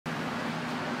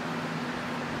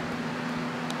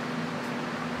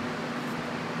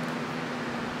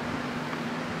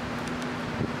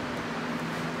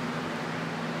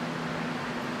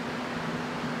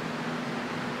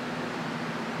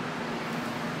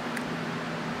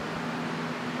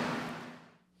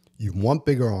You want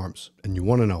bigger arms and you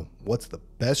want to know what's the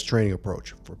best training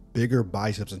approach for bigger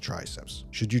biceps and triceps.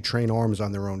 Should you train arms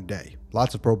on their own day?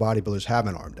 Lots of pro bodybuilders have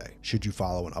an arm day. Should you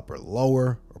follow an upper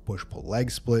lower or push-pull leg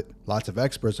split? Lots of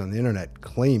experts on the internet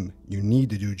claim you need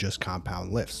to do just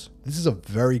compound lifts. This is a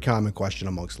very common question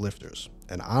amongst lifters,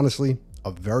 and honestly,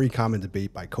 a very common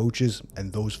debate by coaches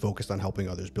and those focused on helping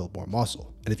others build more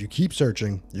muscle. And if you keep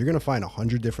searching, you're going to find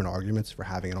 100 different arguments for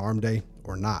having an arm day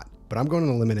or not. But I'm going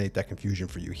to eliminate that confusion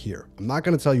for you here. I'm not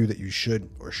going to tell you that you should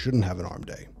or shouldn't have an arm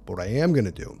day. But what I am going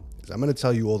to do is I'm going to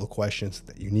tell you all the questions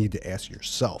that you need to ask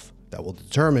yourself that will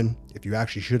determine if you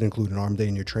actually should include an arm day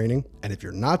in your training. And if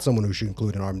you're not someone who should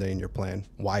include an arm day in your plan,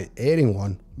 why adding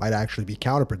one might actually be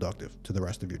counterproductive to the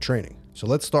rest of your training. So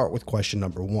let's start with question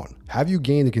number 1. Have you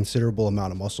gained a considerable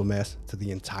amount of muscle mass to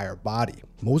the entire body?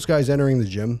 Most guys entering the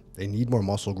gym, they need more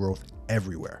muscle growth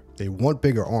everywhere. They want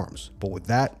bigger arms, but with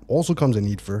that also comes a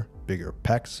need for bigger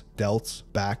pecs, delts,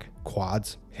 back,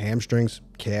 quads, hamstrings,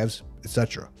 calves,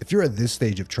 etc. If you're at this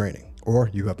stage of training, or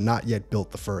you have not yet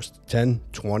built the first 10,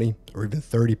 20, or even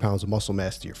 30 pounds of muscle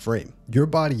mass to your frame, your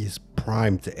body is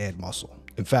primed to add muscle.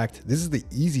 In fact, this is the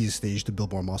easiest stage to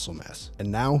build more muscle mass.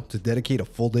 And now, to dedicate a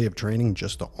full day of training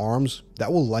just to arms,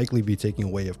 that will likely be taking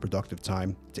away of productive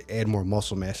time to add more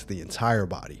muscle mass to the entire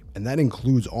body. And that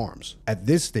includes arms. At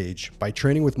this stage, by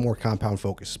training with more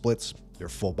compound-focused splits, your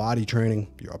full body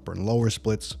training, your upper and lower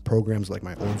splits, programs like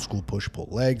my old school push-pull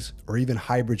legs, or even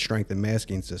hybrid strength and mass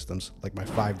gain systems like my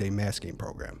 5-day mass gain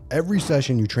program. Every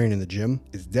session you train in the gym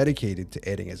is dedicated to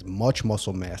adding as much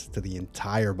muscle mass to the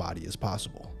entire body as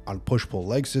possible. On push-pull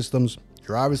leg systems,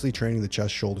 you're obviously training the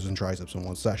chest, shoulders, and triceps in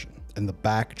one session, and the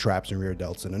back, traps, and rear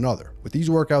delts in another. With these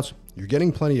workouts, you're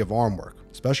getting plenty of arm work,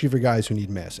 especially for guys who need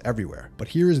mass everywhere. But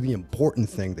here is the important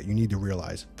thing that you need to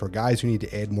realize for guys who need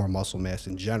to add more muscle mass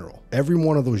in general. Every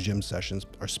one of those gym sessions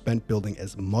are spent building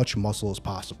as much muscle as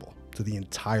possible to the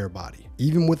entire body.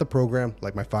 Even with a program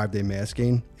like my 5-day mass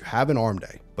gain, you have an arm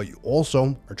day, but you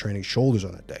also are training shoulders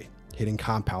on that day, hitting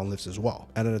compound lifts as well.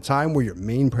 And at a time where your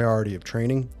main priority of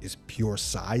training is pure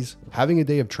size, having a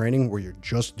day of training where you're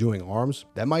just doing arms,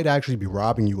 that might actually be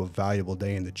robbing you a valuable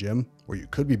day in the gym where you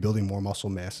could be building more muscle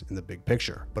mass in the big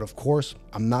picture. But of course,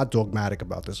 I'm not dogmatic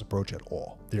about this approach at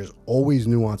all. There's always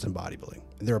nuance in bodybuilding,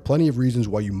 and there are plenty of reasons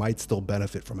why you might still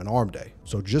benefit from an arm day.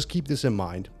 So just keep this in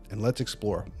mind, and let's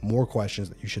explore more questions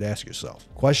that you should ask yourself.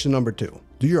 Question number 2,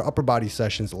 do your upper body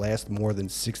sessions last more than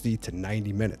 60 to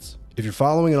 90 minutes? If you're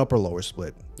following an upper lower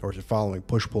split, or if you're following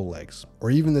push-pull legs, or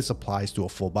even this applies to a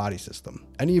full body system,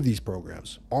 any of these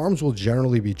programs, arms will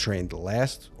generally be trained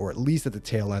last, or at least at the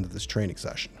tail end of this training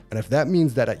session. And if that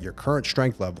means that at your current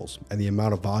strength levels and the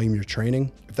amount of volume you're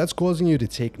training, if that's causing you to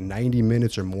take 90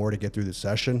 minutes or more to get through the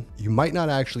session, you might not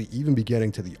actually even be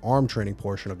getting to the arm training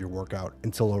portion of your workout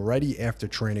until already after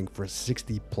training for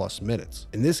 60 plus minutes.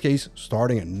 In this case,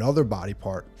 starting another body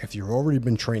part if you've already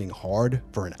been training hard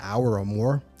for an hour or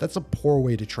more, that's a poor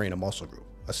way to train a muscle group,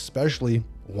 especially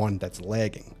one that's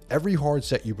lagging. Every hard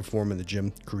set you perform in the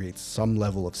gym creates some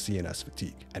level of CNS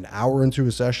fatigue. An hour into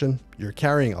a session, you're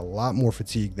carrying a lot more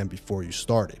fatigue than before you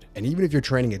started. And even if you're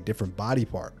training a different body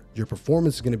part, your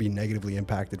performance is going to be negatively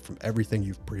impacted from everything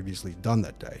you've previously done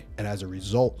that day. And as a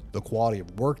result, the quality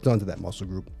of work done to that muscle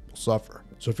group will suffer.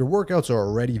 So if your workouts are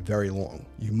already very long,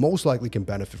 you most likely can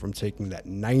benefit from taking that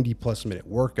 90+ minute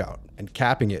workout and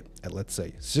capping it at, let's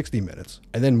say, 60 minutes,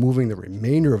 and then moving the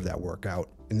remainder of that workout,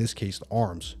 in this case the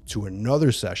arms, to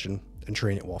another session and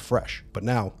train it while fresh. But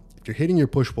now, if you're hitting your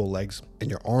push-pull legs and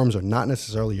your arms are not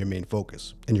necessarily your main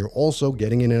focus, and you're also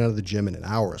getting in and out of the gym in an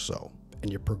hour or so, and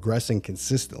you're progressing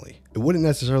consistently, it wouldn't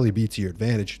necessarily be to your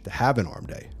advantage to have an arm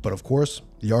day. But of course,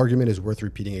 the argument is worth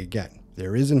repeating again.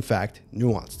 There is in fact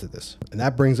nuance to this. And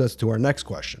that brings us to our next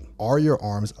question. Are your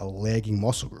arms a lagging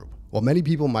muscle group? Well, many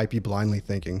people might be blindly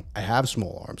thinking, I have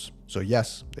small arms, so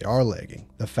yes, they are lagging.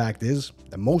 The fact is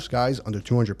that most guys under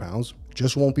 200 pounds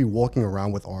just won't be walking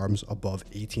around with arms above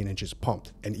 18 inches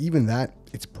pumped. And even that,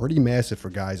 it's pretty massive for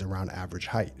guys around average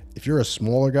height. If you're a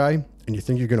smaller guy and you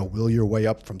think you're gonna will your way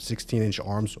up from 16-inch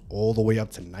arms all the way up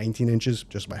to 19 inches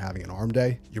just by having an arm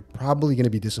day, you're probably gonna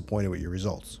be disappointed with your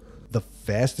results. The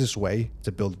fastest way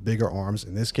to build bigger arms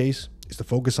in this case is to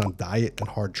focus on diet and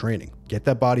hard training. Get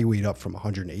that body weight up from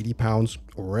 180 pounds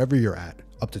or wherever you're at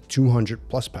up to 200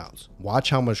 plus pounds. Watch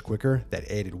how much quicker that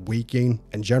added weight gain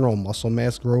and general muscle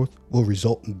mass growth will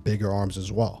result in bigger arms as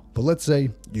well. But let's say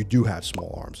you do have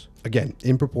small arms. Again,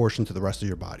 in proportion to the rest of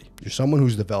your body. You're someone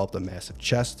who's developed a massive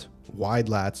chest, wide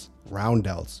lats, round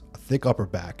delts, a thick upper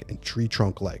back, and tree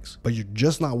trunk legs, but you're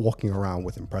just not walking around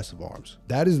with impressive arms.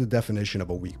 That is the definition of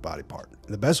a weak body part.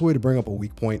 And the best way to bring up a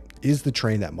weak point is to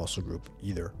train that muscle group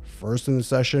either first in the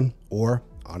session or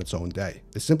on its own day.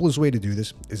 The simplest way to do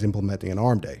this is implementing an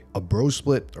arm day. A bro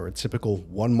split or a typical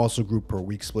one muscle group per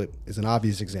week split is an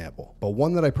obvious example, but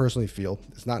one that I personally feel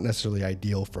is not necessarily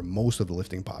ideal for most of the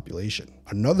lifting population.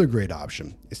 Another great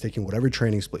option is taking whatever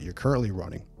training split you're currently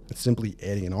running and simply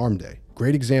adding an arm day.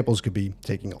 Great examples could be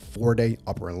taking a 4-day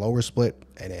upper and lower split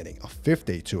and adding a 5th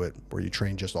day to it where you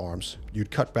train just arms.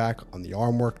 You'd cut back on the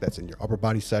arm work that's in your upper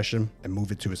body session and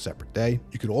move it to a separate day.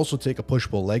 You could also take a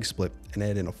push-pull leg split and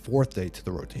add in a 4th day to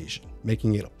the rotation,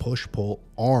 making it a push-pull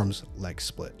arms leg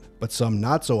split. But some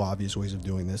not so obvious ways of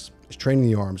doing this is training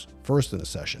the arms first in a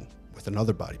session with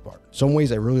another body part. Some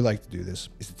ways I really like to do this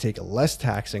is to take a less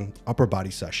taxing upper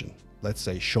body session, let's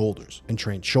say shoulders, and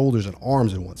train shoulders and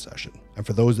arms in one session. And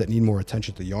for those that need more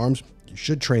attention to the arms, you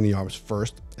should train the arms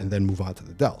first and then move on to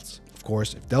the delts. Of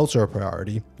course, if delts are a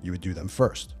priority, you would do them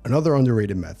first. Another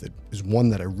underrated method is one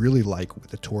that I really like with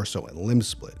the torso and limb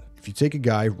split. If you take a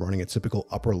guy running a typical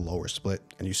upper-lower split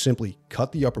and you simply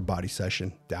cut the upper body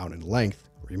session down in length,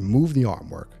 remove the arm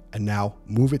work, and now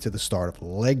move it to the start of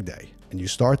leg day. And you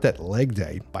start that leg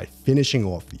day by finishing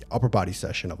off the upper body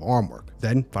session of arm work,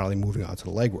 then finally moving on to the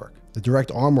leg work. The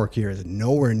direct arm work here is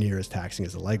nowhere near as taxing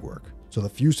as the leg work, so the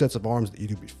few sets of arms that you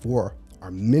do before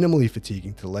are minimally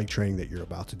fatiguing to the leg training that you're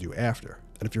about to do after.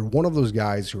 And if you're one of those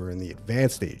guys who are in the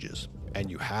advanced stages and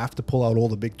you have to pull out all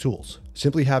the big tools,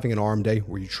 simply having an arm day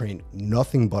where you train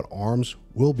nothing but arms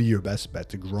will be your best bet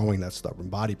to growing that stubborn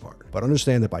body part. But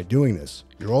understand that by doing this,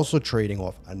 you're also trading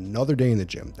off another day in the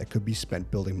gym that could be spent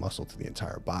building muscle to the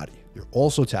entire body. You're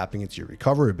also tapping into your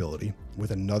recovery ability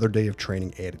with another day of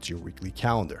training added to your weekly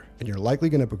calendar. And you're likely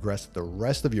going to progress the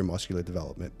rest of your muscular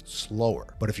development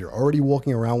slower. But if you're already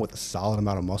walking around with a solid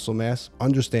amount of muscle mass,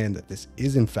 understand that this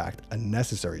is in fact a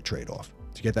necessary trade-off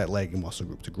to get that leg and muscle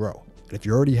group to grow. And if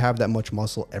you already have that much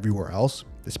muscle everywhere else,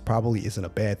 this probably isn't a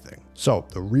bad thing. So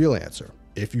the real answer,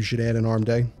 if you should add an arm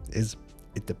day, is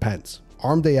it depends.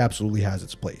 Arm day absolutely has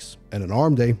its place, and an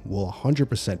arm day will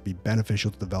 100% be beneficial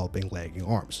to developing lagging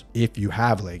arms, if you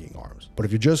have lagging arms. But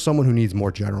if you're just someone who needs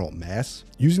more general mass,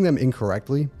 using them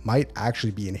incorrectly might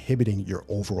actually be inhibiting your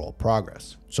overall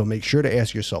progress. So make sure to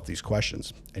ask yourself these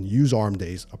questions and use arm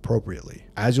days appropriately.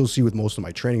 As you'll see with most of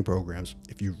my training programs,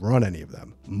 if you run any of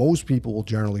them, most people will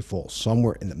generally fall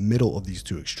somewhere in the middle of these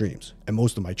two extremes. And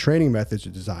most of my training methods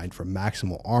are designed for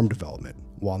maximal arm development,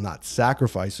 while not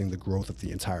sacrificing the growth of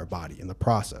the entire body in the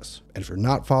process. And if you're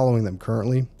not following them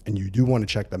currently and you do want to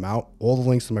check them out, all the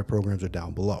links to my programs are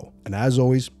down below. And as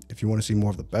always, if you want to see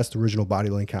more of the best original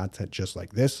bodybuilding content just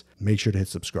like this, make sure to hit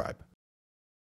subscribe.